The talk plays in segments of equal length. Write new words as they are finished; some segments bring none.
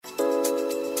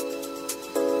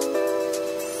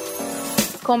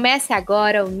Comece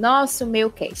agora o Nosso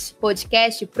Meio Cast,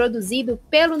 podcast produzido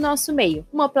pelo Nosso Meio,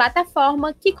 uma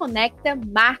plataforma que conecta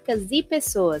marcas e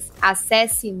pessoas.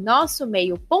 Acesse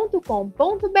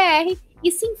nossomeio.com.br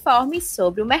e se informe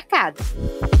sobre o mercado.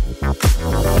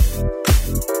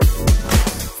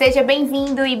 Seja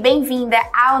bem-vindo e bem-vinda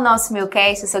ao Nosso Meio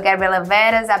Cast. Eu sou Gabriela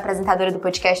Veras, a apresentadora do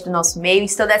podcast do Nosso Meio.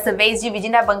 Estou dessa vez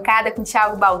dividindo a bancada com o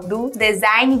Thiago Baldu,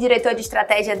 design e diretor de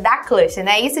estratégia da Cluster,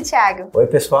 não é isso, Thiago? Oi,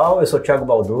 pessoal, eu sou o Thiago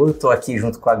Baldu, estou aqui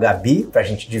junto com a Gabi pra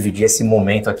gente dividir esse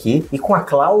momento aqui e com a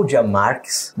Cláudia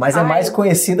Marques, mas é mais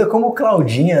conhecida como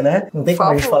Claudinha, né? Não tem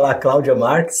como a gente falar Cláudia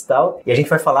Marques e tal. E a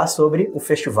gente vai falar sobre o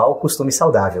Festival Costume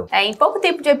Saudável. Em pouco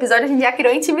tempo de episódio a gente já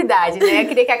criou intimidade, né? Eu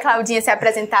queria que a Claudinha se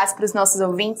apresentasse para os nossos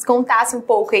ouvintes, contasse um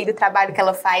pouco aí do trabalho que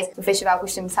ela faz no Festival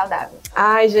Costume Saudável.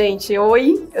 Ai, gente,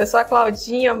 oi, eu sou a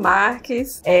Claudinha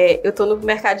Marques, eu tô no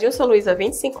Mercadinho São Luís há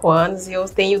 25 anos e eu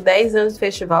tenho 10 anos de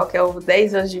festival, que é os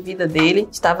 10 anos de vida dele.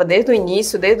 Estava desde o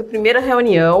início, desde a primeira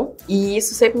reunião, e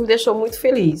isso sempre me deixou muito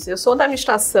feliz. Eu sou da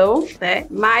administração, né,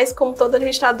 mas como toda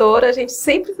administradora, a gente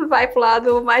sempre vai pro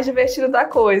lado mais divertido da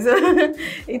coisa.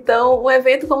 Então, um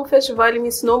evento como o festival, ele me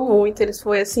ensinou muito, ele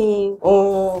foi, assim,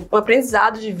 um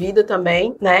aprendizado de vida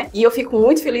também, né? E eu fico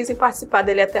muito feliz em participar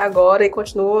dele até agora e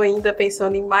continuo ainda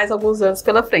pensando em mais alguns anos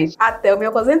pela frente, até eu me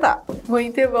aposentar.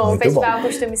 Muito bom. O Festival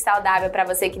Costume Saudável, para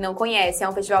você que não conhece, é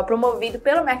um festival promovido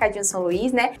pelo Mercadinho São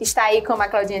Luís, né? Está aí, como a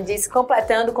Claudinha disse,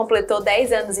 completou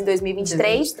 10 anos em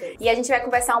 2023. E a gente vai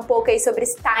conversar um pouco aí sobre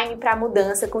esse time para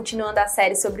mudança, continuando a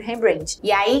série sobre o rebrand.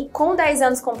 E aí, com 10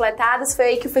 anos completados, foi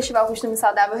aí que o Festival Costume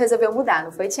Saudável resolveu mudar,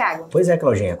 não foi, Thiago? Pois é,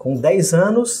 Claudinha. Com 10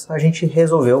 anos, a gente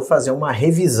resolveu fazer uma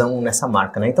revisão nessa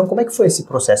marca, né? Então, como é que foi esse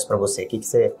processo pra você? O que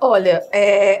você... Olha,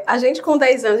 a gente com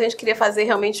 10 anos, a gente queria fazer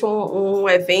realmente um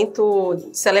evento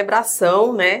de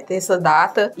celebração, né? Dessa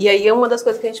data. E aí, uma das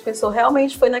coisas que a gente pensou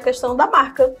realmente foi na questão da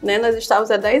marca, né? Nós estávamos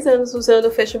há 10 anos usando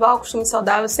o Festival Costume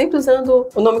Saudável, sempre usando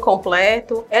o nome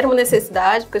completo. Era uma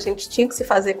necessidade, porque a gente tinha que se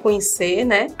fazer conhecer,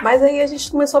 né? Mas aí a gente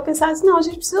começou a pensar assim, não, a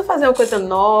gente precisa fazer uma coisa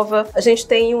nova. A gente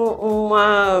tem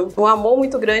um amor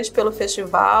muito grande pelo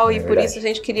festival e por isso a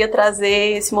gente queria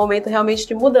trazer esse momento realmente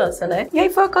de mudança, né? E aí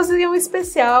foi uma ocasião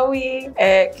especial e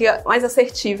que é mais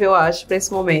assertiva, eu acho, pra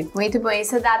esse momento. Muito bom.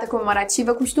 Essa data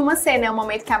comemorativa costuma ser, né? Um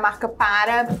momento que a marca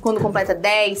para quando completa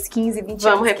 10, 15, 20 anos.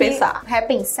 Vamos repensar.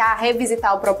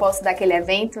 Revisitar o propósito daquele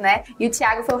evento, né? E o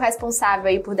Thiago foi o responsável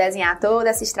aí por desenhar toda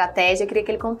essa estratégia. Eu queria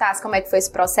que ele contasse como é que foi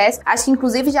esse processo. Acho que,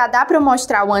 inclusive, já dá pra eu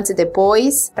mostrar o antes e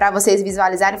depois, pra vocês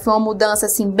visualizarem. Foi uma mudança,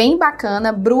 assim, bem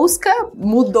bacana, brusca,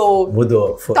 mudou.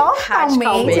 Foi.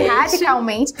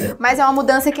 Radicalmente. Mas é uma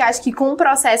mudança que eu acho que com o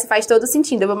processo faz todo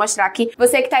sentido. Eu vou mostrar aqui.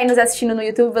 Você que tá aí nos assistindo no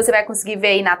YouTube, você vai conseguir ver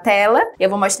aí na tela. Eu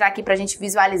vou mostrar aqui pra gente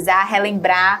visualizar,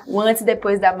 relembrar o antes e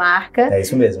depois da marca. É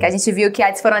isso mesmo. Que a gente viu que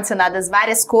foram adicionadas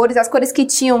várias cores. As cores que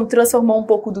tinham transformou um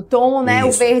pouco do tom, né?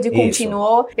 O verde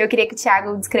continuou. Eu queria que o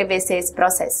Thiago descrevesse esse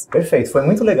processo. Perfeito. Foi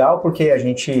muito legal porque a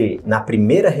gente, na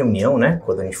primeira reunião, né?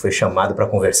 Quando a gente foi chamado pra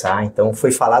conversar, então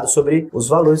foi falado sobre os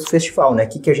valores do festival, né? O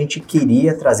que a gente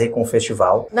queria trazer com o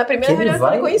festival. Na primeira reunião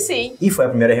que eu conheci. E foi a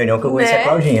primeira reunião que eu conheci a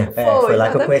Claudinha. Foi lá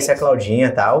que eu conheci a Claudinha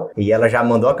e tal. E ela já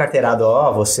mandou a carteirada,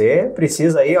 você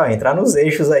precisa aí, entrar nos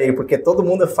eixos aí, porque todo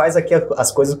mundo faz aqui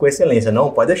as coisas com excelência. Não,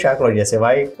 pode deixar, Claudinha, você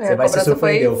vai se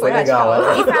surpreender. Foi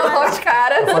legal. E falou de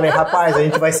cara. Eu falei, rapaz, a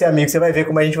gente vai ser amigos, você vai ver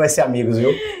como a gente vai ser amigos,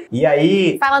 viu? E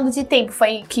aí... Falando de tempo,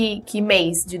 foi que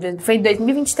mês? Foi em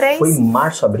 2023? Foi em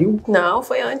março, abril? Não,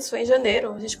 foi antes, foi em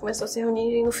janeiro. A gente começou a se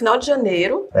reunir no final de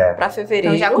janeiro pra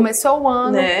fevereiro. Então já começou o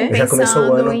ano, né? Já começou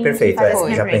o ano, perfeito,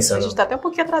 já pensando. A gente tá até um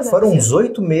pouquinho atrasado. Foram uns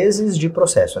 8 meses de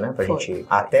processo, né? Pra gente,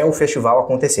 até o festival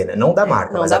acontecer, né? Não da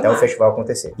marca, mas até o festival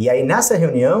acontecer. E aí, nessa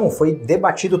reunião, foi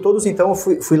debatido todos, então eu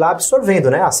fui lá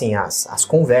absorvendo, né? Assim, as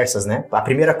conversas, né? A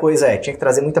primeira coisa tinha que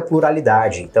trazer muita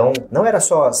pluralidade. Então, não era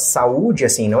só saúde,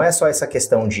 assim, não é só essa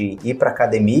questão de ir pra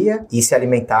academia e se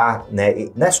alimentar, né?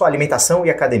 Não é só alimentação e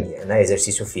academia, né?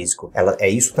 Exercício físico. É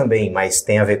isso também, mas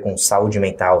tem a ver com saúde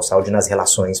mental, saúde nas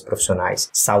relações profissionais,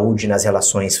 saúde nas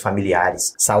relações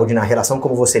familiares, saúde na relação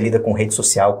como você lida com rede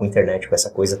social, com internet, com essa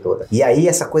coisa toda. E aí,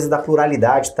 essa coisa da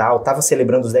pluralidade e tal, tava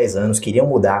celebrando os 10 anos, queriam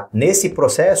mudar. Nesse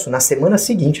processo, na semana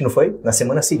seguinte, não foi? Na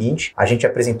semana seguinte, a gente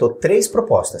apresentou 3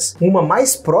 propostas. Uma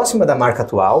mais próxima da marca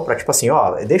atual, pra tipo assim,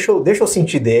 deixa eu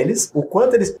sentir deles, o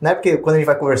quanto eles, né? Porque quando a gente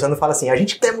vai conversando, fala assim, a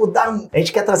gente quer mudar, a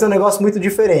gente quer trazer um negócio muito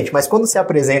diferente, mas quando você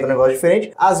apresenta um negócio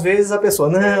diferente, às vezes a pessoa,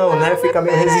 né? Fica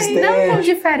meio resistente. Não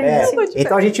diferente.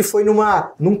 Então a gente foi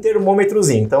num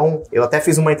termômetrozinho. Então Então, eu até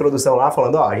fiz uma introdução lá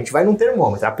falando, a gente vai num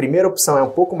termômetro. A primeira opção é um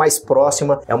pouco mais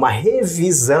próxima, é uma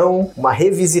revisão, uma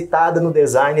revisitada no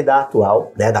design da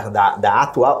atual, né?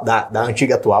 Da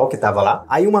antiga atual que tava lá.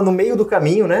 Aí uma no meio do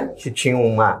caminho, né? Que tinha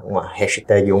uma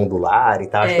hashtag ondular e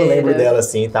tal. Acho que eu lembro dela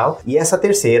assim e tal. E essa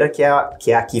terceira, que é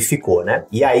a que ficou, né?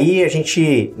 E aí a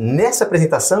gente, nessa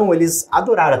apresentação, eles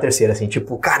adoraram a terceira, assim,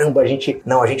 tipo, caramba, a gente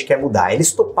quer mudar.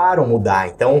 Eles toparam mudar.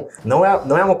 Então, não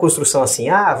é uma construção assim,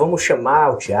 vamos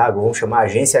chamar o Thiago, vamos chamar a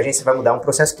agência vai mudar. É um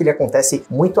processo que ele acontece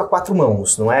muito a 4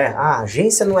 mãos, não é? A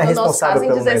agência não é responsável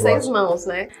pelo negócio. 16 mãos,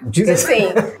 né? Porque assim,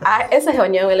 essa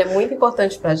reunião, ela é muito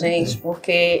importante pra gente,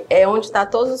 porque é onde tá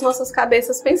todas as nossas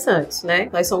cabeças pensantes, né?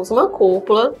 Nós somos uma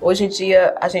cúpula, hoje em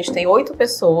dia a gente tem 8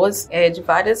 pessoas, de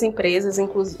várias empresas,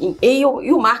 inclusive, e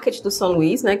o marketing do São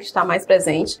Luís, né, que está mais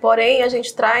presente. Porém, a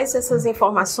gente traz essas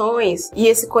informações e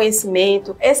esse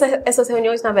conhecimento. Essas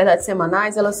reuniões, na verdade,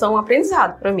 semanais, elas são um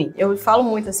aprendizado pra mim. Eu falo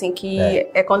muito, assim, que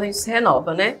é quando a gente se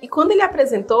renova, né? E quando ele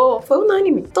apresentou, foi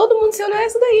unânime. Todo mundo se olhou,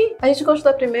 essa daí. A gente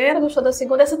gostou da primeira, gostou da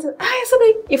segunda, essa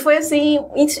daí. E foi, assim,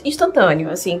 instantâneo,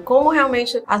 assim, como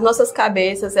realmente as nossas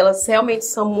cabeças, elas realmente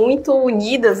são muito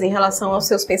unidas em relação aos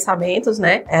seus pensamentos,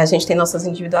 né? A gente tem nossas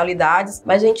individualidades,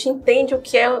 mas a gente entende o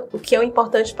que é o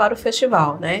importante para o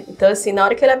festival, né? Então, assim, na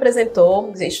hora que ele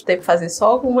apresentou, a gente teve que fazer só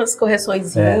algumas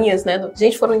correçõezinhas, né?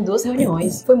 Gente, foram em 2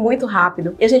 reuniões. Foi muito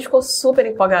rápido. E a gente ficou super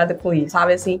empolgada com isso,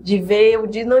 sabe? Assim, de ver o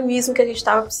dinamismo que a gente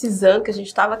estava precisando, que a gente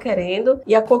estava querendo,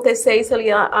 e acontecer isso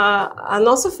ali à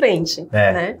nossa frente,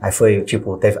 né? Aí foi,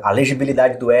 tipo, teve a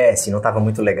legibilidade do S, não estava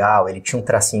muito legal, ele tinha um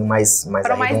tracinho mais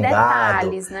arredondado. Mais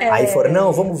detalhes, né? Aí foram,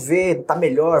 não, vamos ver, tá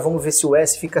melhor, vamos ver se o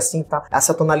S fica assim, tá?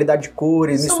 Essa tonalidade de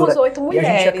cores, mistura. Somos 8 mulheres,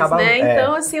 e a gente acaba, né?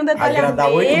 Então, assim, o detalhamento...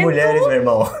 Agradar 8 mulheres, meu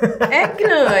irmão. É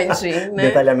grande, né? O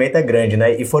detalhamento é grande,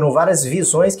 né? E foram várias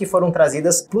visões que foram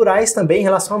trazidas plurais também em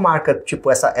relação à marca.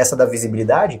 Tipo, essa da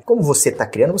visibilidade, como você tá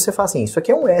criando, você fala assim, isso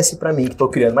aqui é um S pra mim que tô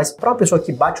criando, mas pra uma pessoa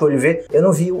que bate o olho e vê, eu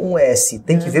não vi um S,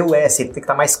 tem que ver o S, ele tem que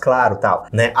estar mais claro, tal,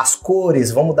 né? As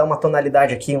cores, vamos dar uma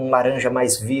tonalidade aqui, um laranja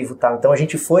mais vivo, tal. Então a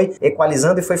gente foi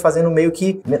equalizando e foi fazendo meio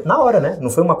que na hora, né? Não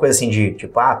foi uma coisa assim de,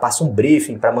 tipo, passa um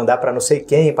briefing pra mandar pra não sei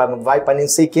quem, vai pra não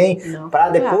sei quem, pra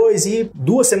depois e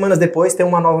 2 semanas depois ter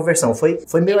uma nova versão. Foi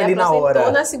meio ali na hora. Ele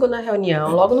apresentou na segunda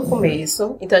reunião, logo no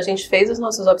começo, então a gente fez as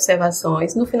nossas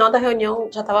observações, no final da reunião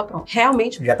já tava pronto.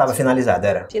 Realmente. Já tava finalizado,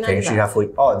 era. Finalizado. A gente já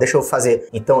foi, deixa eu fazer.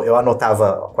 Então eu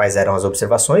anotava quais eram as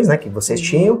observações, né, que vocês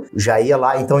tinham, já ia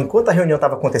lá, então enquanto a reunião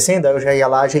tava acontecendo, eu já ia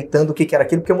lá ajeitando o que era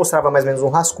aquilo, porque eu mostrava mais ou menos um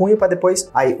rascunho pra depois,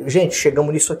 aí, gente,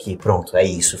 chegamos nisso aqui, pronto, é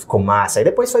isso, ficou massa. Aí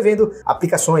depois foi vendo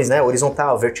aplicações, né,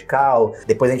 horizontal, vertical,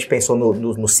 depois a gente pensou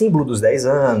no símbolo dos 10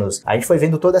 anos, a gente foi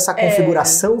vendo toda essa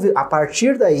configuração, a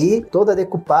partir daí, toda a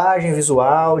decupagem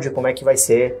visual de como é que vai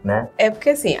ser, né? É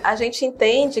porque assim, a gente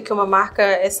entende que uma marca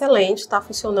excelente tá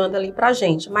funcionando ali pra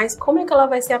gente, mas como é que ela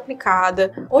vai ser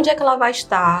aplicada? Onde é que ela vai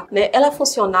estar? Né? Ela é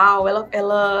funcional?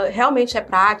 Ela realmente é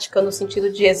prática no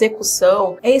sentido de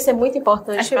execução? Isso é muito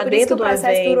importante para dentro do evento. O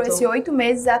processo durou esses 8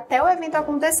 meses até o evento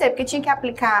acontecer, porque tinha que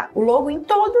aplicar o logo em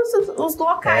todos os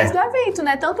locais do evento,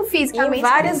 né? Tanto fisicamente em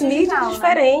várias mídias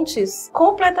diferentes,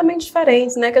 completamente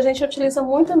diferentes, né? Que a gente utiliza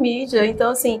muita mídia.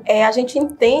 Então, assim, a gente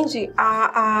entende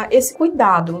esse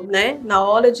cuidado, né? Na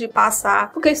hora de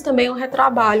passar, porque isso também é um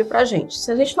retrabalho pra gente.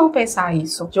 Se a gente não pensar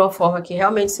isso de uma forma que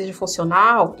realmente seja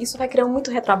funcional, isso vai criar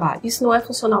muito retrabalho. Isso não é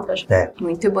funcional pra gente.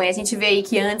 Muito bom. E a gente vê aí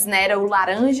que antes, né, era o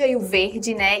laranja e o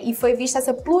verde, né? E foi vista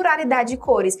essa pluralidade de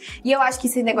cores. E eu acho que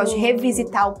esse negócio de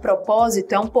revisitar o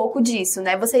propósito é um pouco disso,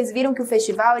 né? Vocês viram que o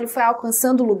festival, ele foi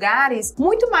alcançando lugares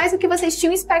muito mais do que vocês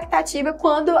tinham expectativa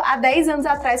há 10 anos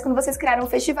atrás, quando vocês criaram o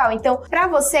festival. Então, pra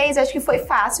vocês, acho que foi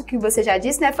fácil, que você já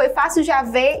disse, né? Foi fácil já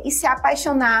ver e se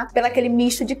apaixonar pelaquele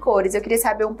misto de cores. Eu queria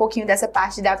saber um pouquinho dessa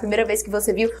parte da primeira vez que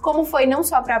você viu, como foi não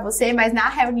só pra você, mas na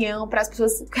reunião, para as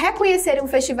pessoas reconhecerem o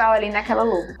festival ali naquela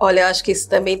logo. Olha, eu acho que isso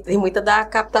também tem muita da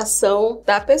captação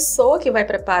da pessoa que vai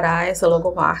preparar essa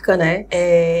logomarca, né?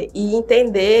 E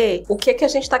entender o que a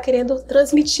gente tá querendo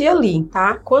transmitir ali,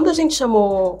 tá? Quando a gente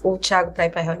chamou o Thiago pra ir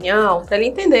pra reunião, pra ele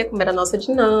entender como era a nossa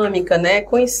dinâmica, né?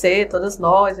 Conhecer todas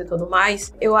nós e tudo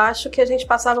mais, eu acho que a gente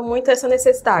passava muito essa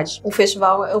necessidade. O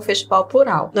festival é um festival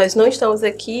plural. Nós não estamos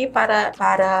aqui para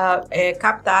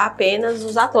captar apenas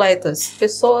os atletas,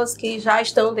 pessoas que já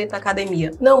estão dentro da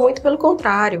academia. Não, muito pelo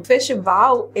contrário. O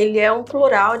festival, ele é um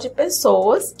plural de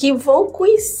pessoas que vão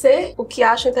conhecer o que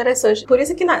acham interessante. Por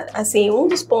isso que, assim, um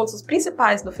dos pontos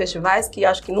principais do festival, que eu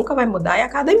acho que nunca vai mudar, é a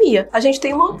academia. A gente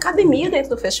tem uma academia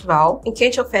dentro do festival, em que a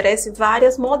gente oferece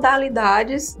várias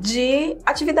modalidades de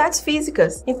atividades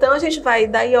físicas. Então, a gente vai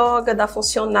da yoga, da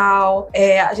funcional,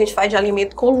 a gente faz de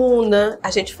alimento coluna,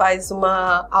 a gente faz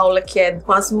uma aula que é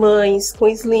com as as mães, com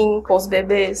slim, com os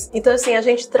bebês. Então, assim, a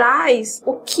gente traz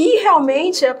o que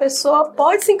realmente a pessoa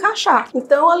pode se encaixar.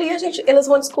 Então, ali elas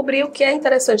vão descobrir o que é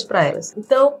interessante para elas.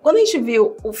 Então, quando a gente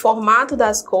viu o formato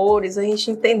das cores, a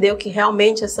gente entendeu que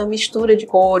realmente essa mistura de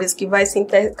cores que vai se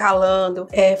intercalando,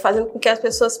 fazendo com que as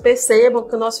pessoas percebam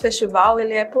que o nosso festival,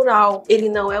 ele é plural. Ele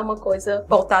não é uma coisa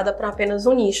voltada para apenas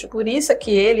um nicho. Por isso é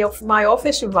que ele é o maior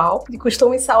festival de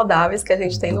costumes saudáveis que a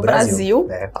gente tem no Brasil.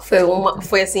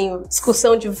 Foi assim,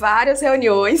 discussão de várias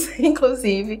reuniões,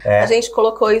 inclusive. A gente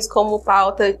colocou isso como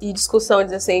pauta e discussão,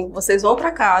 diz assim, vocês vão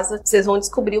para casa, vocês vão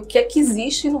descobrir o que é que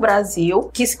existe no Brasil,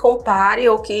 que se compare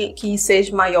ou que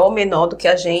seja maior ou menor do que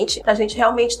a gente, pra gente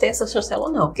realmente ter essa chancela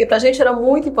ou não. Porque pra gente era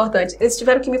muito importante. Eles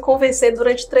tiveram que me convencer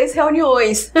durante 3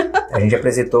 reuniões. A gente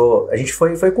apresentou, a gente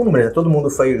foi com números, né? Todo mundo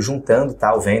foi juntando,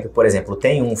 tal, vendo. Por exemplo,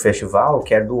 tem um festival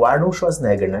que é do Arnold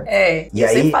Schwarzenegger, né? E eu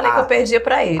aí, sempre falei que eu perdia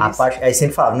pra eles. Aí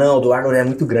sempre falava, não, o do Arnold é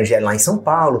muito grande, é lá em São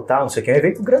Paulo, tal, não sei o que, é um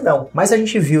evento grandão. Mas a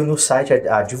gente viu no site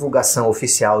a divulgação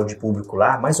oficial de público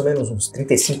lá, mais ou menos uns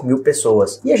 35 mil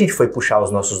pessoas. E a gente foi puxar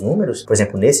os nossos números, por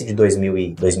exemplo, nesse de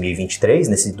 2023,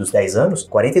 nesse dos 10 anos,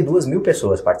 42 mil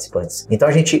pessoas participantes. Então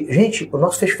a gente, o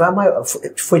nosso festival é maior,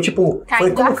 foi tipo,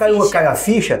 foi como caiu a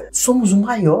ficha, somos o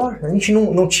maior. A gente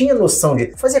não tinha noção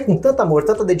de fazer com tanto amor,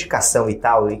 tanta dedicação e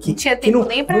tal, e que tinha tempo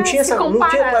nem pra se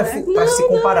comparar, pra se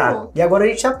comparar. E agora a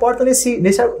gente aporta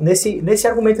nesse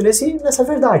argumento, nessa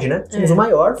verdade, né? Somos o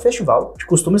maior festival de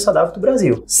costume saudável do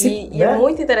Brasil. E é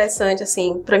muito interessante,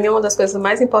 assim, pra mim uma das coisas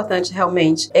mais importantes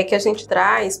realmente é que a gente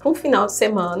traz um final de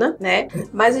semana, né?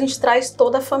 Mas a gente traz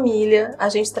toda a família, a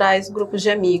gente traz grupos de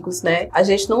amigos, né? A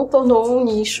gente não tornou um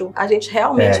nicho, a gente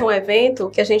realmente é um evento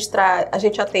que a gente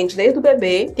atende desde o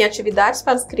bebê, tem atividades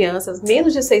para as crianças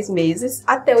menos de 6 meses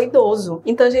até o idoso.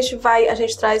 Então a gente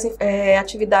traz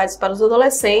atividades para os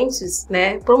adolescentes,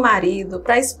 né? Pro marido,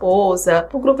 pra esposa,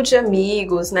 pro grupo de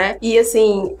amigos, né? E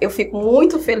assim, eu fico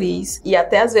muito feliz e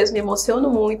até às vezes me emociono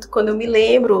muito quando eu me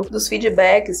lembro dos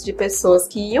feedbacks de pessoas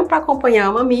que iam para acompanhar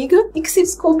uma amiga e que se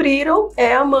descobriram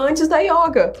amantes da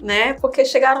yoga, né? Porque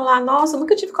chegaram lá, nossa, eu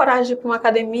nunca tive coragem de ir para uma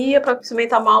academia para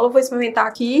experimentar uma aula, vou experimentar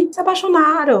aqui, se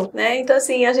apaixonaram, né? Então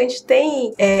assim, a gente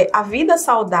tem a vida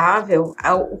saudável,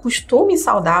 o costume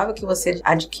saudável que você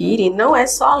adquire não é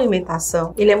só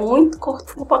alimentação, ele é muito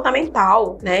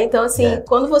comportamental, né? Então assim,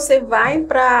 quando você vai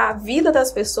para a vida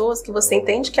das pessoas, que você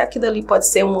entende que aquilo ali pode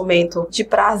ser um momento de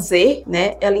prazer,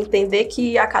 né? Ela entender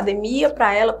que a academia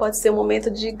para ela pode ser um momento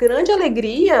de grande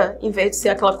alegria, em vez de ser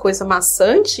aquela coisa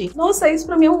maçante. Nossa, isso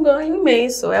para mim é um ganho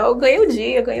imenso. Eu ganhei o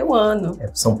dia, ganhei o ano.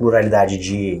 São pluralidade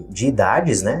de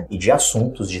idades, né? E de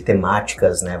assuntos, de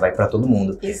temáticas, né? Vai para todo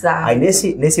mundo. Exato. Aí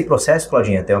nesse processo,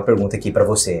 Claudinha, tem uma pergunta aqui para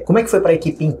você. Como é que foi para a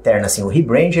equipe interna, assim? O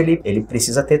rebrand, ele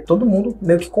precisa ter todo mundo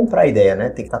meio que comprar a ideia, né?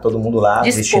 Tem que estar todo mundo lá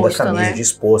vestindo a camisa, né?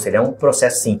 Disposto. Ele é um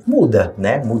processo assim, muda,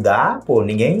 né? Mudar, pô,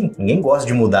 ninguém gosta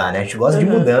de mudar, né? A gente gosta de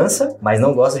mudança, mas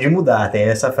não gosta de mudar. Tem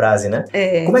essa frase, né?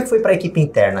 Como é que foi para a equipe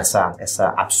interna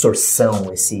essa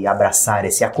absorção, esse abraçar,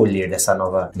 esse acolher dessa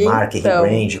nova marca,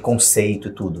 rebrand, conceito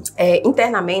e tudo?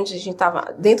 Internamente, a gente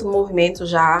estava dentro do movimento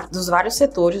já dos vários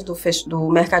setores do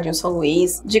Mercadinho São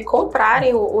Luís, de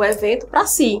comprarem o evento para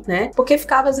si, né? Porque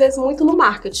ficava às vezes muito no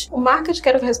marketing. O marketing que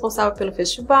era o responsável pelo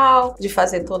festival, de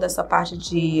fazer toda essa parte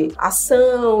de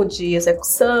ação, de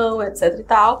execução, etc e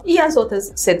tal. E as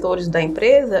outras setores da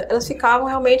empresa, elas ficavam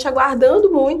realmente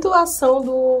aguardando muito a ação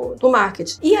do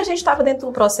marketing. E a gente estava dentro de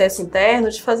um processo interno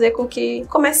de fazer com que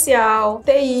comercial,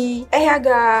 TI,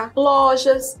 RH,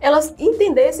 lojas, elas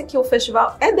entendessem que o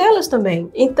festival é delas também.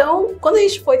 Então, quando a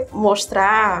gente foi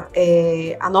mostrar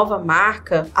a nova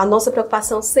marca, a nossa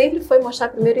preocupação sempre foi mostrar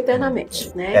primeiro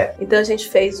internamente, né? Então, a gente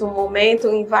fez um momento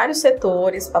em vários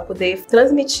setores para poder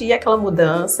transmitir aquela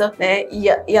mudança, né?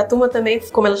 E a turma também,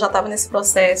 como ela já estava nesse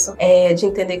processo de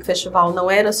entender que o festival não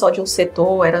era só de um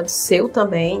setor, era do seu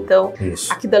também. Então,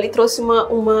 aquilo dali trouxe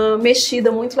uma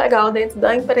mexida muito legal dentro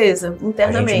da empresa,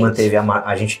 internamente. A gente manteve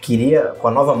a gente queria, com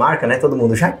a nova marca, né? Todo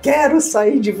mundo, já quero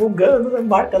sair divulgando a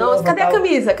marca nova. Nossa, cadê a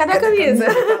camisa? Cadê a camisa?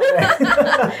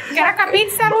 Quero a capinha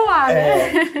de celular,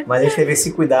 né? Mas a gente teve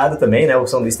esse cuidado também, né? O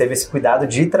São Luís teve esse cuidado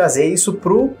de trazer isso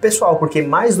pro pessoal, porque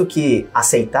mais do que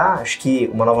aceitar, acho que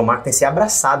uma nova marca tem que ser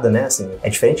abraçada, né? Assim, é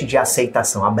diferente de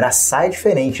aceitação. Abraçar é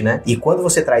diferente, né? E quando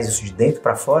você traz isso de dentro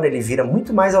pra fora, ele vira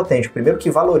muito mais autêntico. Primeiro que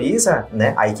valoriza,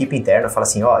 né? A equipe interna fala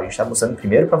assim, a gente tá mostrando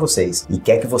primeiro pra vocês e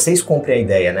quer que vocês comprem a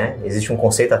ideia, né? Existe um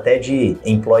conceito até de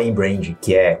employee brand,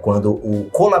 que é quando o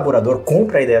colaborador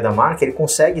compra a ideia da marca, ele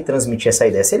consegue transmitir essa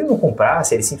ideia. Se ele não comprar,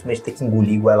 se ele simplesmente ter que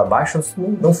engolir goela abaixo,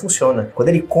 não funciona. Quando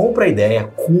ele compra a ideia,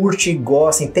 curte,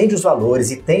 gosta, entende os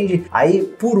valores, entende, aí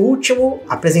por último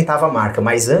apresentava a marca,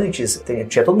 mas antes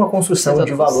tinha toda uma construção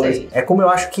de valores. É como eu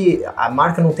acho que a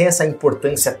marca não tem essa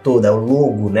importância toda, o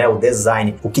logo, né, o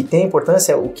design. O que tem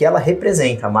importância é o que ela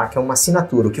representa. A marca é uma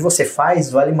assinatura. O que você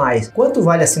faz vale mais. Quanto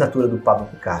vale a assinatura do Pablo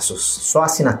Picasso? Só a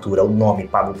assinatura, o nome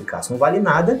Pablo Picasso. Não vale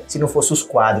nada se não fosse os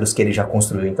quadros que ele já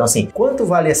construiu. Então, assim, quanto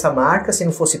vale essa marca se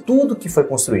não fosse tudo que foi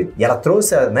construído? E ela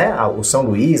trouxe, né, o São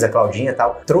Luís, a Claudinha e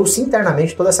tal, trouxe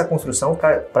internamente toda essa construção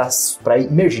para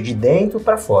emergir de dentro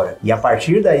para fora. E a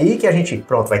partir daí que a gente,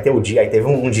 pronto, vai ter o dia, aí teve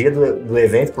um dia do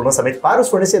evento pro lançamento para os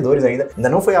fornecedores ainda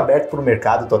não foi aberto pro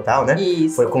mercado total, né?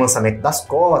 Isso. Foi com o lançamento das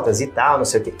cotas e tal, não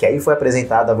sei o que aí foi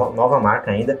apresentada a nova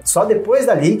marca ainda. Só depois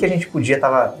dali que a gente podia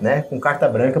tava, né, com carta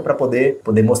branca para poder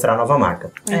mostrar a nova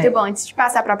marca. Muito bom. Antes de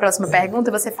passar para a próxima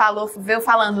pergunta, você veio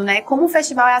falando, né, como o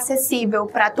festival é acessível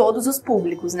para todos os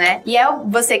públicos, né? E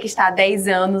você que está há 10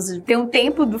 anos, tem um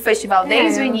tempo do festival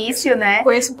desde o início, né?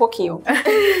 Conheço um pouquinho.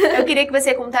 Eu queria que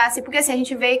você contasse, porque assim, a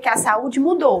gente vê que a saúde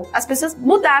mudou. As pessoas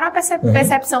mudaram a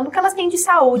percepção do que elas têm de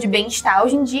saúde, bem-estar.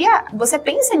 Hoje em dia, você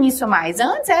pensa nisso mais.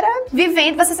 Antes era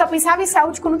vivendo, você só pensava em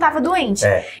saúde quando estava doente.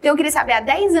 Então eu queria saber, há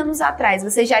 10 anos atrás,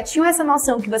 vocês já tinham essa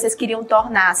noção que vocês queriam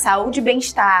tornar saúde e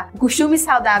bem-estar, costume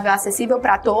saudável, acessível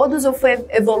para todos, ou foi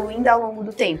evoluindo ao longo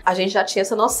do tempo? A gente já tinha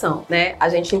essa noção, né? A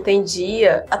gente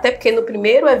entendia, até porque no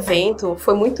primeiro evento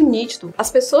foi muito nítido.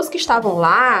 As pessoas que estavam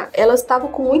lá, elas estavam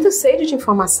com muita sede de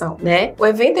informação, né? O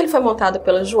evento ele foi montado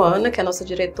pela Joana, que é a nossa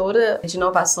diretora de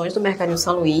inovações do Mercadinho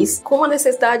São Luís, com uma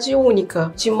necessidade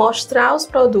única de mostrar os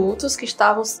produtos que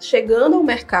estavam chegando ao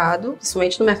mercado,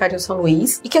 principalmente no Mercadinho São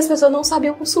Luís, e que as pessoas não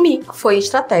sabiam consumir. Foi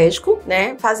estratégico,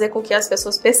 né? Fazer com que as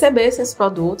pessoas percebessem os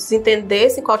produtos,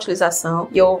 entendessem qual a utilização.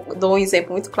 E eu dou um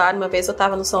exemplo muito claro. Uma vez eu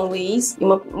estava no São Luís e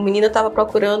uma menina estava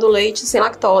procurando leite sem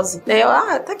lactose, né? Eu,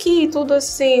 tá aqui tudo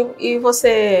assim, e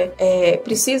você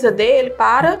precisa dele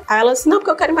para... Aí ela assim, não,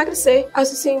 porque eu quero emagrecer. Aí eu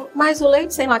disse assim, mas o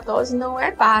leite sem lactose não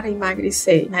é para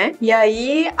emagrecer, né? E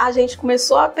aí a gente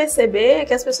começou a perceber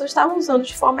que as pessoas estavam usando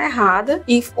de forma errada,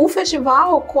 e o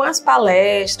festival com as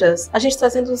palestras, a gente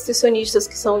trazendo nutricionistas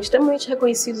que são extremamente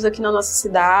reconhecidos aqui na nossa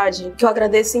cidade, que eu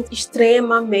agradeço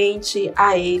extremamente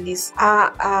a eles,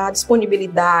 a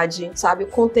disponibilidade, sabe,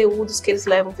 conteúdos que eles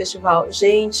levam no festival.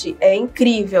 Gente, é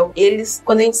incrível. Eles,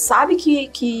 quando a gente sabe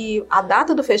que a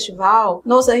data do festival,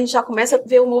 nossa, a gente já começa a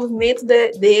ver o movimento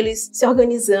deles se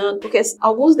organizando, porque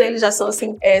alguns deles já são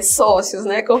assim, sócios,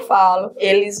 né, que eu falo.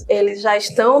 Eles já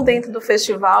estão dentro do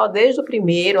festival desde o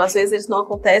primeiro. Às vezes eles não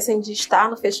acontecem de estar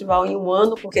no festival em um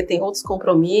ano, porque tem outros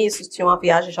compromissos, tinha uma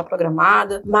viagem já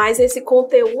programada, mas esse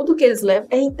conteúdo que eles levam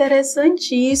é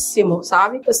interessantíssimo,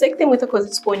 sabe? Eu sei que tem muita coisa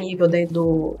disponível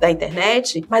dentro da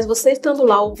internet, mas você estando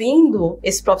lá ouvindo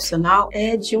esse profissional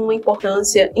é de uma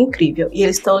importância incrível, e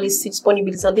eles estão ali se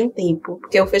disponibilizando em tempo,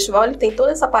 porque o festival ele tem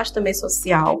toda essa parte também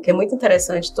social, que é muito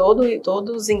interessante.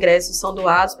 Todos os ingressos são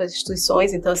doados para as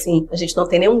instituições, então assim, a gente não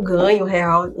tem nenhum ganho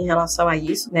real em relação a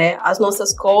isso, né? As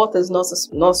nossas cotas,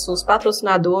 nossos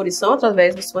patrocinadores são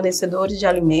através dos fornecedores de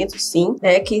alimentos, sim,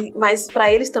 né? Mas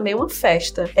para eles também é uma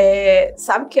festa.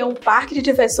 Sabe que é um parque de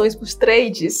diversões para os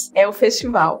trades? É o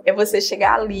festival. É você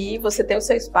chegar ali, você ter o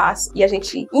seu espaço e a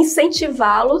gente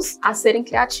incentivá-los a serem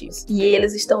criativos. E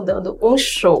eles estão dando um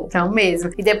show. Então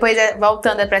mesmo. E depois,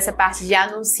 voltando para essa parte de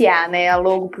anunciar, né, a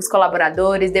logo para os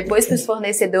colaboradores, depois para os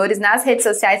fornecedores, nas redes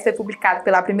sociais foi publicado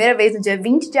pela primeira vez no dia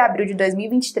 20 de abril de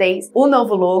 2023 o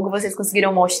novo logo. Vocês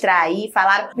conseguiram mostrar aí,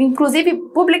 falaram, inclusive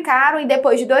publicaram, e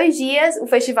depois de 2 dias o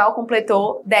festival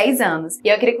completou 10 anos. E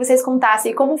eu queria que vocês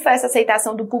contassem como foi essa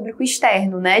aceitação do público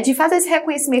externo, né, de fazer esse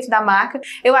reconhecimento da marca.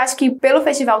 Eu acho que pelo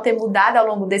festival ter mudado ao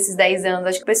longo desses 10 anos,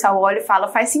 acho que o pessoal olha e fala,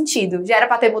 faz sentido. Já era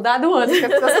pra ter mudado antes, que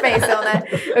as pessoas pensam, né?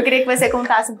 Eu queria que você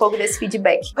contasse um pouco desse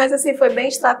feedback. Mas assim, foi bem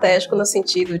estratégico no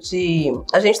sentido de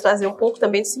a gente trazer um pouco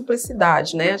também de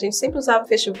simplicidade, né? A gente sempre usava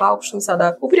festival, costume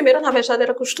saudável. O primeiro, na verdade,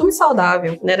 era costume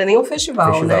saudável, não era nem um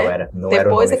festival, né?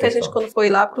 Depois que a gente, quando foi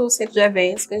lá pro centro de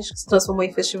eventos, que a gente se transformou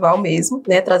em festival mesmo,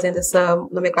 né? Trazendo essa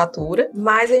nomenclatura.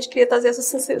 Mas a gente queria trazer essa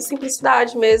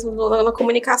simplicidade mesmo na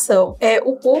comunicação.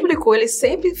 O público, ele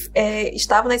sempre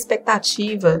estava na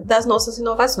expectativa das nossas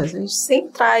inovações. A gente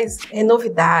sempre traz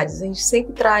novidades, a gente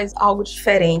sempre traz algo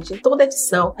diferente. Em toda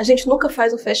edição, a gente nunca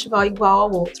faz um festival igual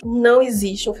ao outro. Não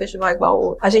existe um festival igual ao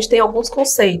outro. A gente tem alguns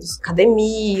conceitos,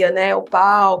 academia, né, o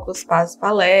palco, os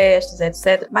palestras,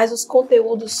 etc. Mas os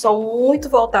conteúdos são muito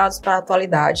voltados para a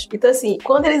atualidade. Então, assim,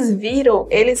 quando eles viram,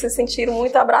 eles se sentiram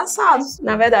muito abraçados.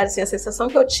 Na verdade, assim, a sensação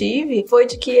que eu tive foi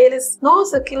de que eles,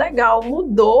 nossa, que legal,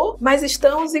 mudou, mas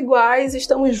estamos iguais,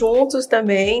 estamos juntos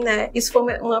também, né? Isso foi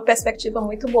uma perspectiva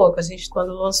muito boa, a gente,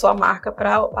 quando lançou a marca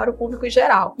para o público em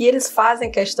geral. E eles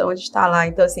fazem questão de estar lá.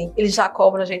 Então, assim, eles já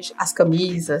cobram a gente as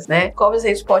camisas, né? Cobram a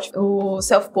gente o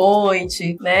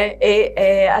self-point, né?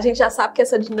 a gente já sabe que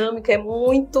essa dinâmica é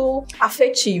muito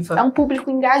afetiva. É um público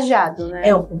engajado, né?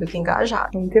 É um público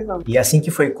engajado. Muito bom. E assim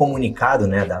que foi comunicado,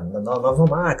 né, da nova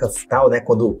marca tal, né,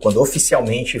 quando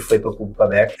oficialmente foi para o público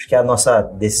aberto, acho que a nossa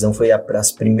decisão foi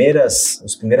as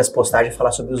primeiras postagens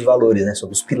falar sobre os valores, né,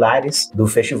 sobre os pilares do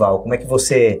festival. Como é que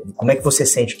você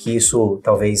sente que isso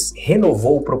talvez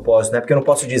renovou o propósito, né? Porque eu não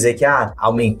posso dizer que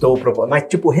aumentou o propósito, mas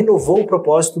tipo, renovou o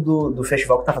propósito do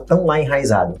festival que estava tão lá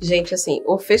enraizado. Gente, assim,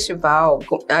 o festival,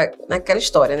 naquela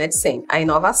história, né, de sempre, a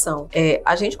inovação.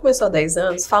 A gente começou há 10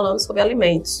 anos falando sobre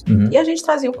alimentos. E a gente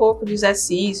trazia um pouco de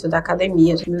exercício, da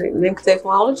academia. Lembro que teve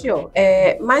uma aula de yoga.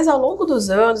 Mas ao longo dos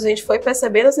anos, a gente foi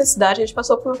percebendo as necessidades, a gente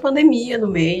passou por uma pandemia no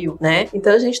meio, né?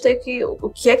 Então a gente teve que, o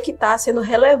que é que está sendo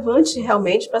relevante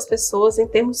realmente para as pessoas em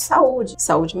termos de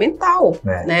saúde mental,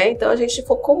 né? Então a gente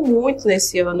focou muito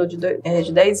nesse ano de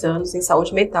 10 anos em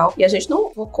saúde mental, e a gente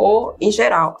não focou em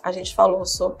geral, a gente falou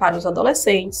para os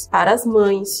adolescentes, para as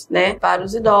mães, né? Para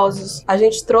os idosos. A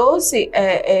gente trouxe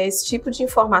esse tipo de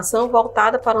informação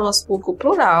voltada para o nosso público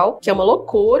plural, que é uma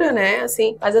loucura, né?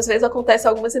 Assim, mas às vezes acontecem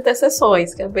algumas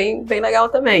interseções, que é bem, bem legal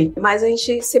também. Mas a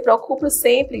gente se preocupa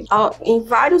sempre em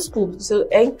vários públicos.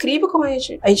 É incrível como a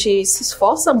gente se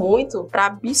esforça muito para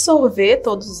absorver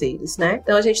todos eles, né?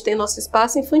 Então a gente tem nosso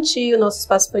espaço infantil. Nosso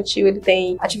espaço infantil, ele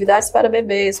tem atividades para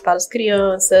bebês, para as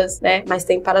crianças, né? Mas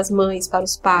tem para as mães, para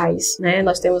os pais, né?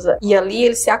 Nós temos e ali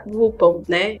eles se agrupam,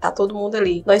 né? Tá todo mundo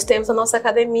ali. Nós temos a nossa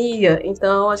academia,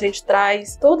 então a gente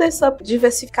traz toda essa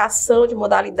diversificação de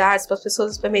modalidades para as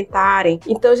pessoas experimentarem.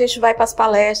 Então a gente vai para as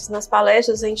palestras. Nas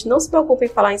palestras a gente não se preocupa em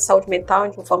falar em saúde mental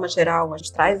de uma forma geral. A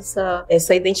gente traz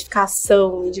essa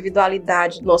identificação,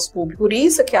 individualidade do nosso público. Por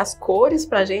isso que as cores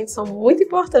pra gente são muito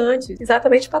importantes,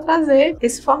 exatamente para trazer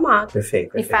esse formato.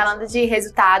 Perfeito. E falando de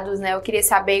resultados, né, eu queria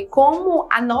saber como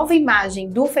a nova imagem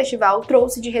do festival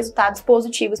trouxe de resultados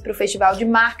positivos para o festival, de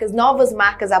marcas, novas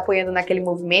marcas apoiando naquele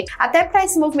movimento, até para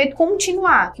esse movimento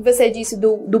continuar. Que você disse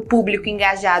do público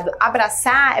engajado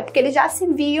abraçar, é porque eles já se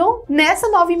viam nessa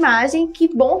nova imagem. Que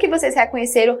bom que vocês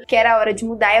reconheceram que era a hora de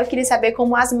mudar. Eu queria saber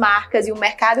como as marcas e o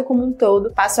mercado como um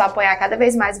todo passou a apoiar cada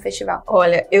vez mais o festival.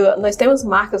 Olha, nós temos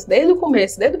marcas desde o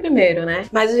começo, desde o primeiro, né?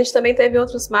 Mas a gente também teve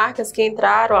outras marcas que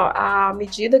entraram à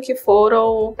medida que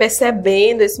foram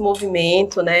percebendo esse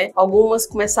movimento, né? Algumas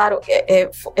começaram...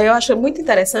 eu acho muito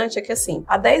interessante que, assim,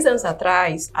 há 10 anos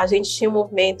atrás, a gente tinha um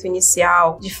movimento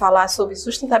inicial de falar sobre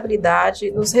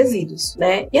sustentabilidade nos resíduos,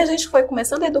 né? E a gente foi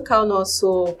começando a educar o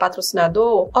nosso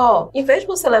patrocinador, em vez de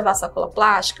você levar sacola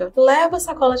plástica, leva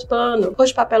sacola de pano ou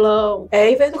de papelão.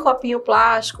 Em vez do copinho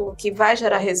plástico, que vai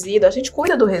gerar resíduo, a gente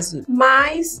cuida do resíduo.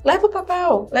 Mas leva o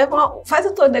papel, faz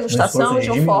a tua degustação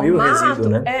de um formato. Resíduo,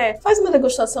 né? Faz uma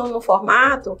degustação num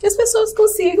formato que as pessoas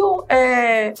consigam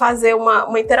fazer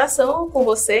uma interação com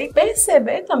você e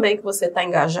perceber também que você está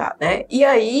engajado, né? E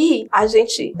aí, a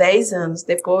gente, 10 anos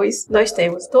depois, nós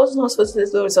temos todos os nossos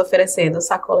fornecedores oferecendo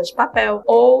sacola de papel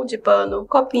ou de pano,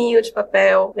 copinho de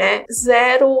papel, né?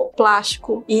 Zero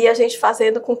plástico. E a gente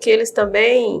fazendo com que eles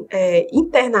também,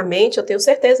 internamente, eu tenho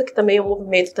certeza que também é um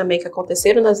movimento também que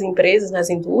aconteceram nas empresas, nas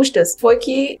indústrias, foi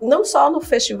que não só no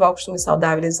Festival Costume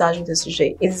Saudável eles agem desse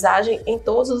jeito, eles agem em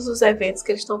todos os eventos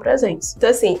que eles estão presentes. Então,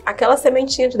 assim, aquela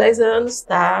sementinha de 10 anos,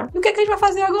 tá? E o que a gente vai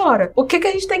fazer agora? O que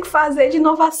a gente tem que fazer de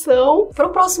inovação para o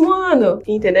próximo ano,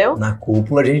 entendeu? Na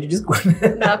cúpula a gente discute.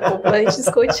 Na cúpula a gente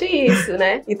discute isso,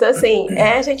 né? Então, assim,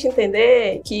 a gente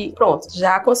entender que, pronto,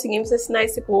 já conseguimos ensinar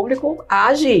esse público a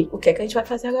agir. O que a gente vai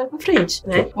fazer agora pra frente,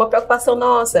 né? Uma preocupação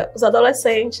nossa, os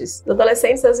adolescentes. Os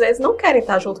adolescentes, às vezes, não querem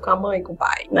estar junto com a mãe e com o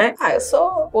pai, né?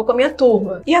 Vou com a minha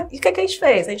turma. E o que a gente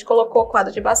fez? A gente colocou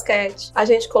quadro de basquete, a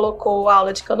gente colocou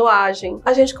aula de canoagem,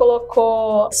 a gente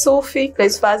colocou surf pra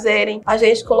eles fazerem, a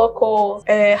gente colocou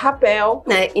rapel,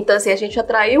 né? Então, assim, a gente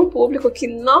atraiu um público que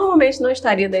normalmente não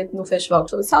estaria dentro do Festival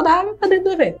Costume Saudável pra dentro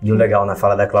do evento. E o legal na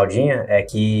fala da Claudinha é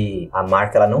que a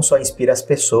marca, ela não só inspira as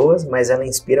pessoas, mas ela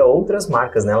inspira outras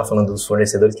marcas, né? Ela falando dos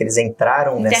fornecedores que eles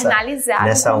entraram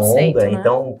nessa conceito, onda. né?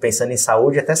 Então, pensando em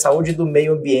saúde, até saúde do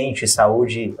meio ambiente,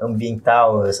 saúde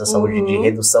ambiental, essa saúde de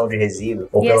redução de resíduos.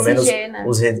 Ou pelo menos né?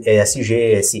 os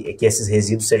ESG, que esses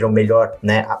resíduos sejam melhor,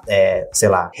 né?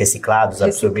 Reciclados,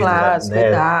 absorvidos,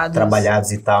 né?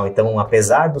 Trabalhados e tal. Então,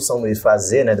 apesar do São Luís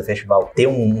fazer, né, do festival, ter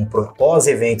um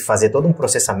pós-evento, fazer todo um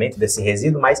processamento desse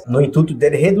resíduo, mas no intuito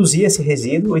dele reduzir esse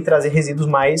resíduo e trazer resíduos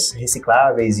mais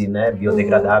recicláveis e, né,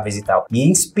 biodegradáveis e tal. E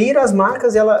inspira as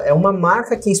marcas, ela é uma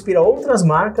marca que inspira outras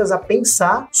marcas a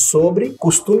pensar sobre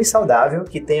costume saudável,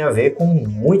 que tem a ver com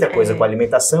muita coisa, com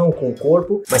alimentação, com o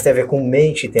corpo, mas tem a ver com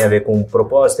mente, tem a ver com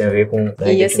propósito, tem a ver com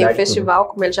e assim, o festival,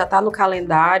 como ele já está no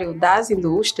calendário das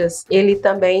indústrias, ele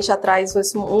também já traz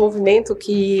um movimento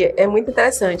que é muito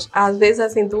interessante. Às vezes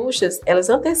as indústrias, elas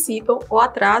antecipam ou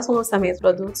atrasam o lançamento de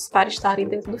produtos para estarem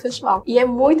dentro do festival. E é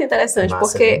muito interessante, massa,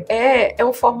 porque é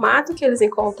um formato que eles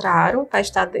encontraram para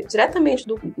estar diretamente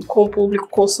com o público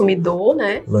consumidor,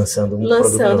 né? Lançando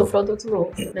um produto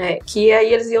novo, né? Que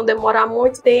aí eles iam demorar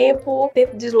muito tempo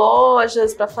dentro de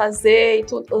lojas para fazer e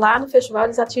tudo. Lá no festival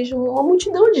eles atingem uma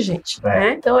multidão de gente,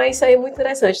 né? Então é isso aí muito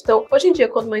interessante. Então, hoje em dia,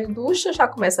 quando uma indústria já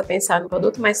começa a pensar no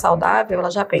produto mais saudável, ela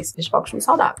já pensa, festival consumo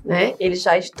saudável, né? Eles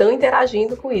já estão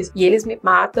interagindo com isso. E eles me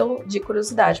matam de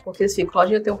curiosidade, porque eles ficam,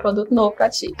 Claudinha, eu tenho um produto novo pra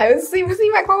ti. Aí eu sim,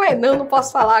 vai qual é? Não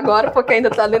posso falar agora, porque ainda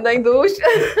tá dentro da indústria.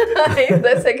 Ainda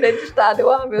é segredo de estado.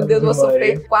 Eu, meu Deus, vou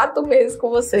sofrer 4 meses com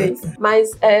vocês.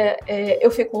 Mas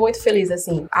eu fico muito feliz,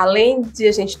 assim. Além de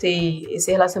a gente ter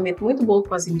esse relacionamento muito bom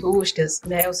com as indústrias,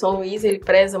 né? O São Luís, ele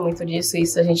preza muito disso.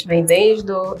 Isso a gente vem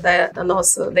desde da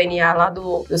nossa DNA lá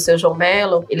do seu João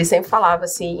Melo. Ele sempre falava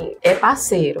assim, é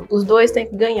parceiro. Os dois têm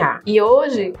que ganhar. E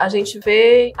hoje, a gente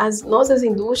vê as nossas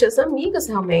indústrias amigas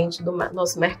realmente do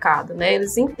nosso mercado, né?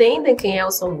 Eles entendem quem é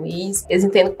o São Luís, eles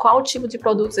entendem qual tipo de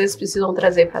produtos eles precisam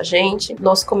trazer pra gente.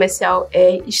 Nosso comercial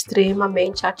é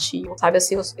extremamente ativo, sabe?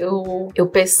 Assim, eu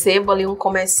percebo ali um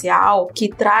comercial que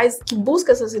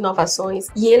busca essas inovações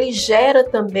e ele gera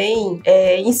também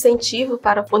incentivo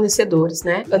para fornecedores,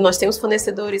 né? Nós temos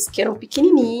fornecedores que eram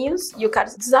pequenininhos e o cara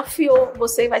desafiou,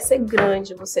 você vai ser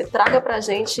grande, você traga pra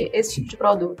gente esse tipo de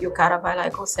produto. E o cara vai lá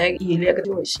e consegue, e ele é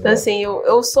grande hoje. Então, assim,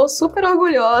 eu sou super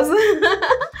orgulhosa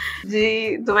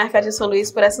do Mercadinho São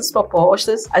Luís por essas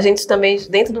propostas. A gente também,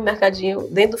 dentro do Mercadinho,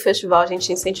 dentro do festival, a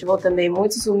gente incentivou também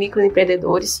muitos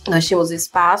microempreendedores. Nós tínhamos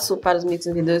espaço para os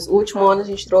microempreendedores. O último ano a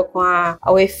gente entrou com a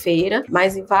UEFeira,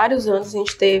 mas em vários anos a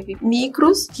gente teve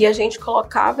micros que a gente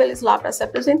colocava eles lá para se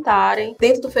apresentarem.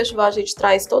 Dentro do festival a gente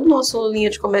traz toda a nossa linha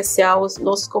de comercial, os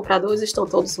nossos compradores estão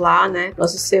todos lá, né?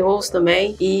 Nossos CEOs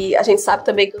também. E a gente sabe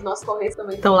também que os nossos correios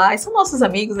também estão lá. E são nossos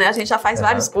amigos, né? A gente já faz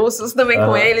vários cursos também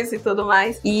com eles e tudo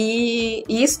mais. E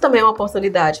isso também é uma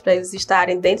oportunidade para eles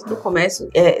estarem dentro do comércio,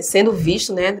 sendo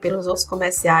visto, né? Pelos outros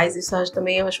comerciais. Isso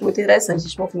eu acho muito interessante. A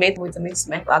gente movimenta muito também esse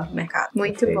lado do mercado.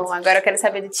 Muito bom. Agora eu quero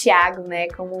saber do Thiago, né?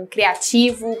 Como um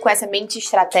criativo, com essa mente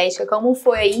estratégica, como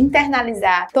foi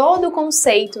internalizar todo o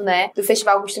conceito, né? Do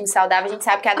Festival Costume Saudável. A gente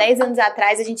sabe que há 10 anos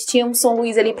atrás a gente tinha um São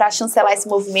Luís ali para chancelar esse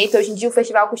movimento. Hoje em dia o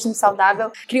Festival Costume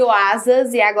Saudável criou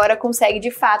asas e agora consegue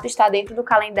de fato estar dentro do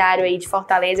calendário aí de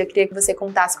Fortaleza. Eu queria que você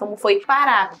contasse como foi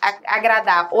para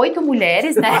agradar 8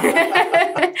 mulheres, né?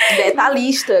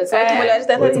 Detalhistas. 8 mulheres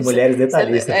detalhistas. 8 mulheres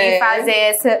detalhistas. E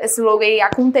fazer esse logo aí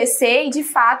acontecer e de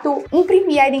fato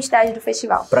imprimir a identidade do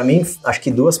festival. Pra mim, acho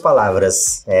que 2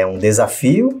 palavras. É um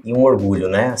desafio e um orgulho,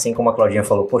 né? Assim como a Claudinha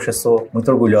falou, poxa, eu sou muito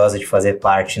orgulhosa de fazer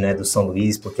parte, né, do São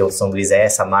Luís, porque o São Luís é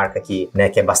essa marca que, né,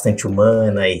 que é bastante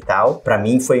humana e tal. Pra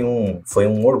mim foi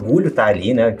um orgulho estar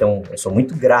ali, né? Então, eu sou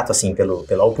muito grato, assim,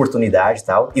 pela oportunidade e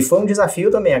tal. E foi um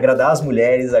desafio também, agradar as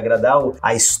mulheres, agradar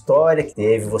a história que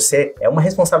teve. É uma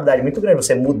responsabilidade muito grande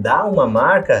você mudar uma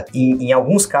marca e, em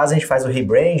alguns casos, a gente faz o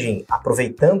rebranding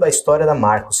aproveitando a história da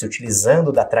marca, se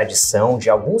utilizando da tradição, de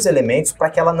alguns elementos para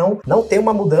que ela não tenha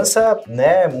uma mudança,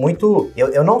 né, muito...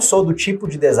 Eu não sou do tipo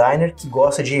de designer que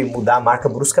gosta de mudar a marca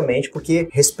bruscamente, porque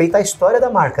respeita a história da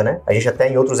marca, né? A gente até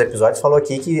em outros episódios falou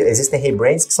aqui que existem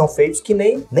rebrands que são feitos que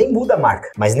nem muda a marca.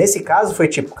 Mas nesse caso foi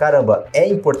tipo, caramba, é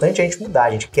importante a gente mudar,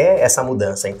 a gente quer essa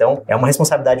mudança. Então, é uma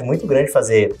responsabilidade muito grande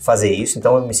fazer isso.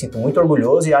 Então, eu me sinto muito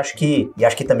orgulhoso e acho que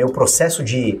também o processo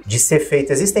de ser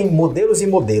feito... Existem modelos e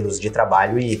modelos de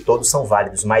trabalho e todos são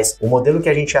válidos, mas o modelo que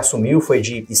a gente assumiu foi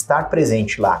de estar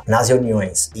presente lá nas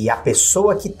reuniões e a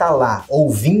pessoa que tá lá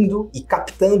ouvindo e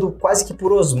captando quase que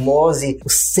por osmose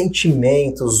os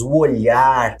sentimentos, o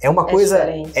olhar. É uma coisa...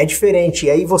 Diferente. É diferente. E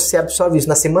aí você absorve isso.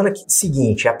 Na semana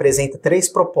seguinte, apresenta 3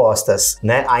 propostas,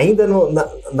 né? Ainda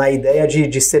na ideia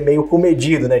de ser meio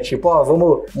comedido, né? Tipo,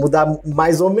 vamos mudar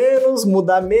mais ou menos,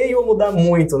 mudar meio ou mudar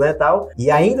muito, né? Tal.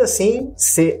 E ainda assim,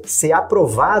 ser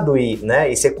aprovado e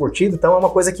ser curtido. Então, é uma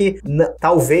coisa que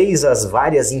talvez as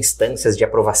várias instâncias de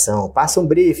aprovação, passa um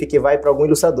brief que vai para algum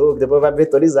ilustrador, que depois vai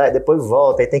vetorizar, e depois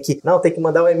volta, e tem que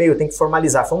mandar um e-mail, tem que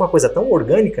formalizar. Foi uma coisa tão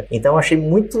orgânica, então eu achei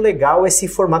muito legal esse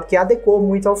formato que adequou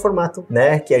muito ao formato,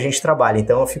 né, que a gente trabalha.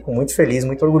 Então eu fico muito feliz,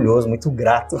 muito orgulhoso, muito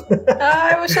grato.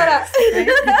 Ai, eu vou chorar.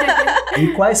 E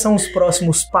quais são os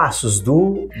próximos passos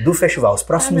do festival? Os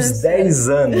próximos 10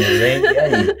 anos, hein? E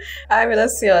aí? Ai, minha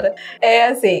senhora. É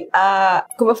assim,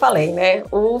 como eu falei, né,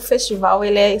 o festival,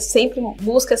 ele sempre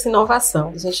busca essa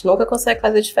inovação. A gente nunca consegue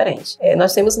fazer diferente.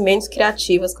 Nós temos mentes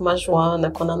criativas como a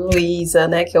Joana, como a Luísa,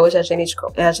 né, que hoje é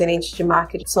a gerente de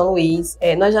marketing de São Luís.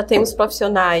 Nós já temos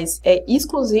profissionais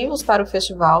exclusivos para o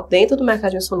festival dentro do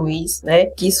Mercadinho São Luís, né,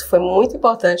 que isso foi muito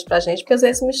importante pra gente estratégia, porque às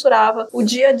vezes misturava o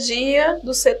dia a dia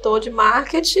do setor de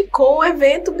marketing com um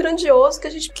evento grandioso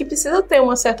que precisa ter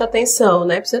uma certa atenção,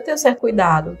 né? Precisa ter um certo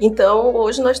cuidado. Então,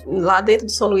 hoje lá dentro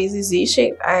do São Luís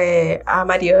existe a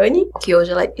Mariane, que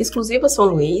hoje ela é exclusiva São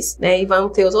Luís, né? E vão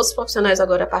ter os outros profissionais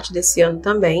agora a partir desse ano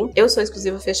também. Eu sou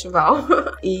exclusiva festival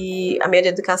e a minha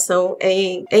dedicação é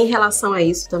em relação a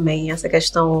isso também, essa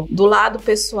questão do lado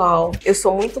pessoal. Eu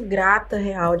sou muito grata,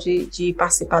 real, de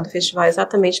participar do festival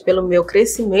exatamente pelo meu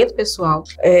crescimento pessoal.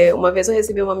 Uma vez eu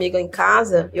recebi uma amiga em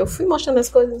casa, eu fui mostrando as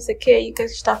coisas, não sei o que a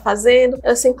gente está fazendo.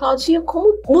 Eu assim, Claudinha,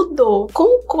 como mudou?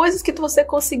 Como coisas que você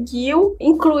conseguiu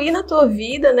incluir na tua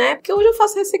vida, né? Porque hoje eu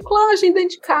faço reciclagem dentro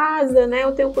de casa, né?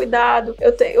 Eu tenho cuidado.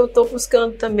 Eu tô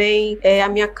buscando também a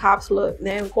minha cápsula,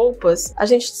 né? Roupas. A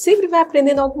gente sempre vai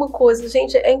aprendendo alguma coisa.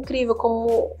 Gente, é incrível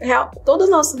como todas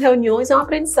as nossas reuniões é um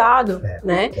aprendizado,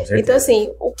 né? Então,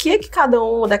 assim, o que cada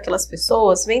uma daquelas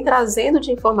pessoas vem trazendo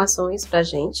de informações pra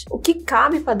gente, o que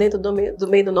cabe pra dentro do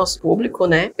meio do nosso público,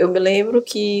 né? Eu me lembro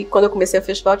que quando eu comecei o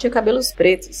festival eu tinha cabelos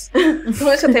pretos.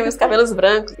 Hoje eu tenho meus cabelos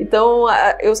brancos. Então,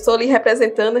 eu estou ali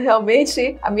representando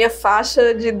realmente a minha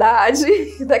faixa de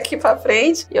idade daqui pra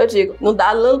frente. E eu digo, não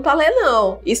dá lano pra ler,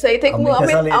 não. Isso aí tem que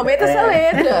aumenta essa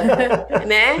letra,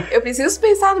 né? Eu preciso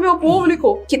pensar no meu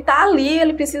público que tá ali,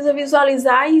 ele precisa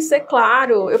visualizar isso, é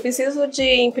claro. Eu preciso de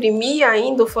imprimir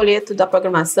ainda o folheto da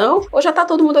programação, ou já tá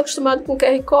todo mundo acostumado com o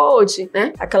QR Code,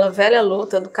 né? Aquela velha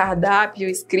luta do cardápio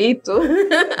escrito.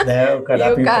 O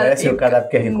cardápio impresso e o cardápio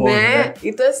QR Code, né?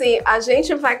 Então, assim, a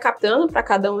gente vai captando para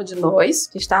cada um de nós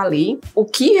que está ali o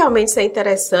que realmente é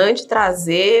interessante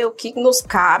trazer, o que nos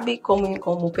cabe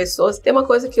como pessoas. Tem uma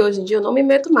coisa que hoje em dia eu não me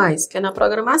meto mais, que é na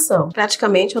programação.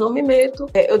 Praticamente eu não me meto.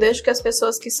 Eu deixo que as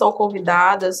pessoas que são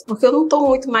convidadas, porque eu não tô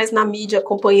muito mais na mídia,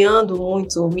 acompanhando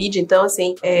muito mídia, então,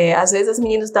 assim, às vezes as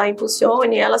meninas da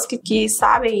Impulsione, elas que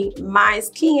sabem mais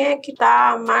quem é que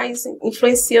tá mais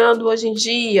influenciando hoje em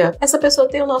dia. Essa pessoa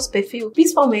tem o nosso perfil,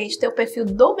 principalmente tem o perfil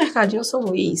do Mercadinho São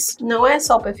Luís. Não é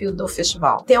só o perfil do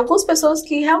festival. Tem algumas pessoas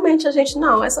que realmente a gente,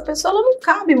 não, essa pessoa ela não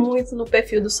cabe muito no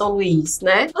perfil do São Luís,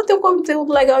 né? Ela tem um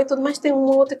conteúdo legal e tudo, mas tem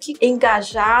uma outra que é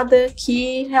engajada,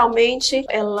 que realmente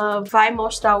ela vai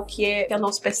mostrar o que é o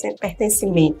nosso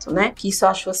pertencimento, né? Que isso eu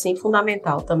acho, assim,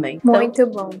 fundamental também. Então, muito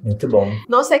bom. Muito bom.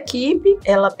 Nossa equipe,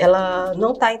 ela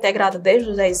não está integrada desde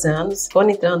os 10 anos. Foram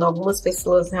entrando algumas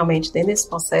pessoas realmente dentro desse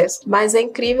processo, mas é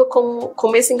incrível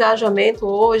como esse engajamento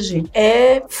hoje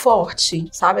é forte,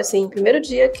 sabe? Assim, primeiro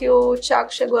dia que o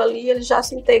Thiago chegou ali, ele já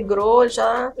se integrou,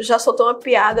 já soltou uma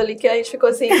piada ali que a gente ficou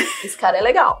assim, esse cara é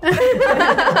legal.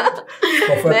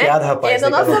 Qual foi a piada, rapaz? É da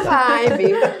nossa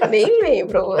vibe. Nem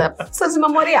lembro. Essas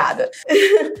memoriadas.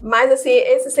 Mas, assim,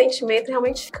 esse sentimento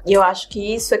realmente fica. E eu acho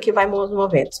que isso é que vai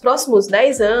movendo. Os próximos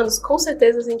 10 anos, com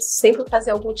certeza, a gente sempre vai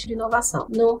fazer algum tipo de inovação.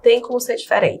 Não tem como ser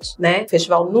diferente, né? O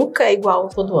festival nunca é igual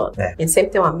todo ano. A gente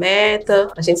sempre tem uma meta,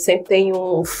 a gente sempre tem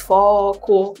um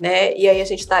foco, né? E aí a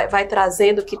gente vai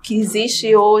trazendo o que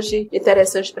existe hoje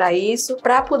interessante para isso,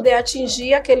 para poder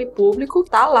atingir aquele público que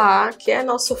tá lá, que é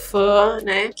nosso fã,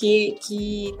 né?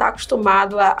 Que tá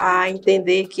acostumado a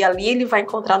entender que ali ele vai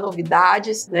encontrar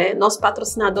novidades, né? Nosso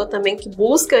patrocinador também que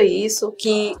busca isso,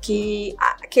 que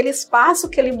aquele espaço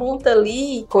que ele monta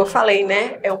ali, como eu falei,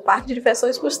 né? É um parque de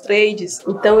diversões para os trades.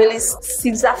 Então eles se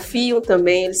desafiam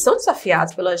também, eles são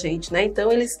desafiados pela gente, né?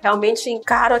 Então eles realmente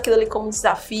encaram aquilo ali como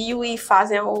desafio e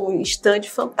fazem um stand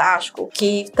fantástico,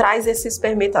 que traz essa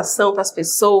experimentação para as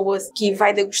pessoas, que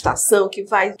vai degustação, que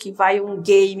vai um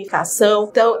gamificação.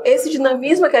 Então esse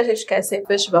dinamismo que a gente quer ser no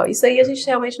festival, isso aí a gente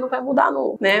realmente não vai mudar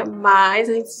não, né? Mas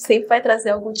a gente sempre vai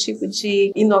trazer algum tipo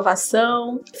de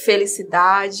inovação,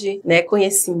 felicidade, né?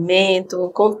 Conhecimento,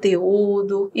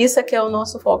 conteúdo. Isso é que é o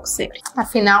nosso foco sempre.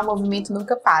 Afinal, o movimento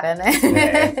nunca para, né?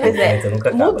 Pois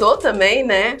é. Mudou também,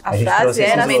 né? A frase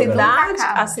era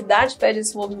a cidade pede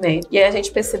esse movimento. E aí a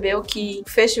gente percebeu que o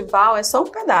festival é só um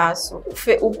pedaço.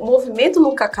 O movimento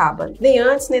nunca acaba, nem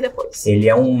antes nem depois. Ele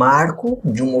é um marco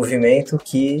de um movimento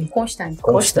que...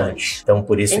 Constante. Então,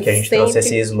 por isso que a gente trouxe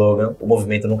esse slogan, o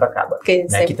movimento nunca acaba.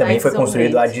 Né? Que também foi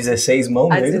construído a 16 mãos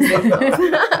mesmo.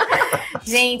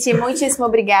 Gente, muitíssimo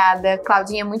obrigada.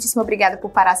 Claudinha, muitíssimo obrigada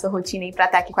por parar sua rotina e pra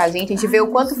estar aqui com a gente. A gente vê o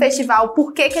quanto o festival,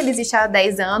 por que ele existe há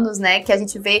 10 anos, né? Que a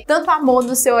gente vê tanto amor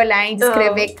no seu olhar em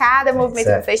descrever cada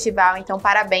movimento do festival. Então,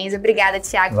 parabéns. Obrigada,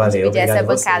 Thiago, por dividir essa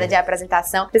bancada de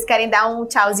apresentação. Vocês querem dar um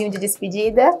tchauzinho de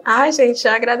despedida? Ai, gente,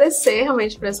 agradecer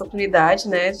realmente por essa oportunidade,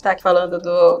 né? De estar aqui falando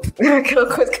aquela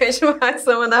coisa que a gente mais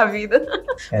ama na vida.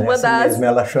 Ela mesmo,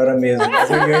 ela chora mesmo. Nas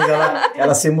reuniões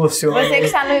ela se emociona. Você que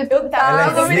está no YouTube,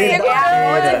 ela é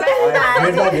É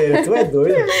verdadeiro, tu é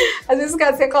doido. Às vezes,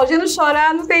 se a Claudinha não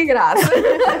chorar, não tem graça.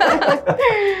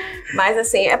 Mas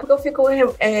assim, é porque eu fico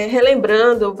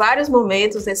relembrando vários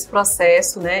momentos desse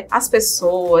processo, né? As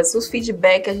pessoas, os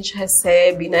feedback que a gente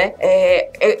recebe, né?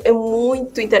 É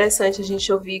muito interessante a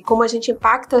gente ouvir como a gente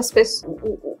impacta as pessoas,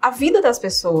 a vida das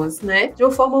pessoas, né? De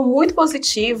uma forma muito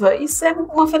positiva. Isso é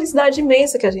uma felicidade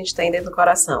imensa que a gente tem dentro do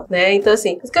coração, né? Então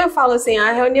assim, isso que eu falo assim,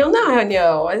 a reunião não é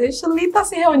reunião. A gente ali tá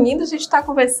se reunindo, a gente tá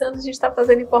conversando, a gente tá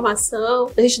fazendo informação,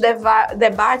 a gente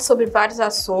debate sobre vários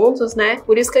assuntos, né?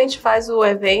 Por isso que a gente faz o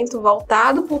evento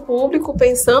voltado para o público,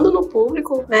 pensando no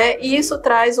público, né? E isso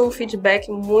traz um feedback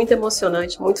muito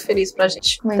emocionante, muito feliz pra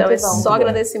gente. Muito então, é bom. só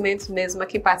agradecimentos mesmo a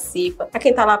quem participa, a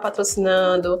quem tá lá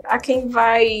patrocinando, a quem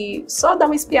vai só dar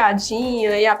uma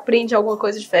espiadinha e aprende alguma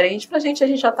coisa diferente. Pra gente, a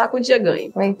gente já tá com o dia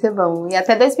ganho. Muito bom. E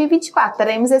até 2024,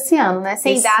 teremos esse ano, né?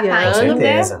 Sem data ainda. Com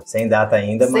certeza. Sem data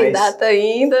ainda, mas... Sem data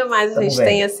ainda, mas a gente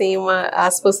tem, assim,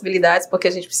 as possibilidades, porque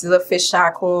a gente precisa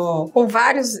fechar com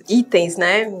vários itens,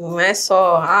 né? Não é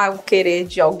só, o querer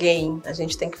de alguém. A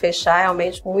gente tem que fechar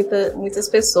realmente com muitas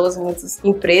pessoas, muitas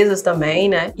empresas também,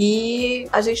 né? E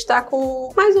a gente tá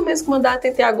com mais ou menos com uma data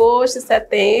entre agosto e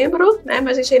setembro, né?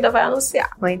 Mas a gente ainda vai anunciar.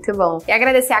 Muito bom. E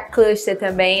agradecer a Cluster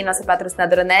também, nossa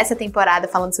patrocinadora nessa temporada,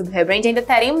 falando sobre rebrand. Ainda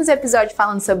teremos episódio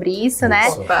falando sobre isso, né?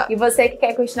 Opa. E você que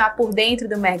quer continuar por dentro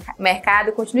do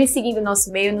mercado, continue seguindo o Nosso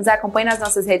Meio, nos acompanhe nas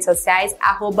nossas redes sociais,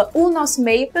 @o Nosso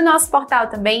Meio, no nosso portal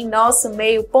também,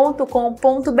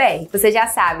 nossomeio.com.br. Você já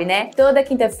sabe, né? Toda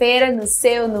quinta-feira, no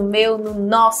seu, no meu, no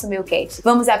Nosso Meio Cast.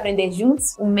 Vamos aprender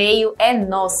juntos? O meio é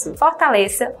nosso.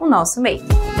 Fortaleça o nosso meio.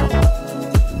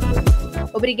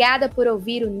 Obrigada por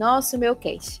ouvir o Nosso Meio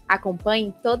Cast.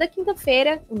 Acompanhe toda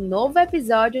quinta-feira um novo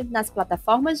episódio nas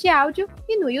plataformas de áudio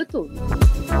e no YouTube.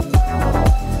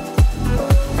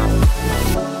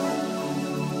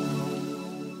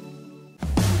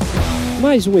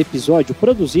 Mais um episódio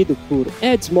produzido por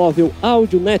Adsmóvel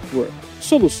Audio Network.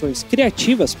 Soluções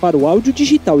criativas para o áudio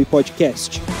digital e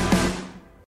podcast.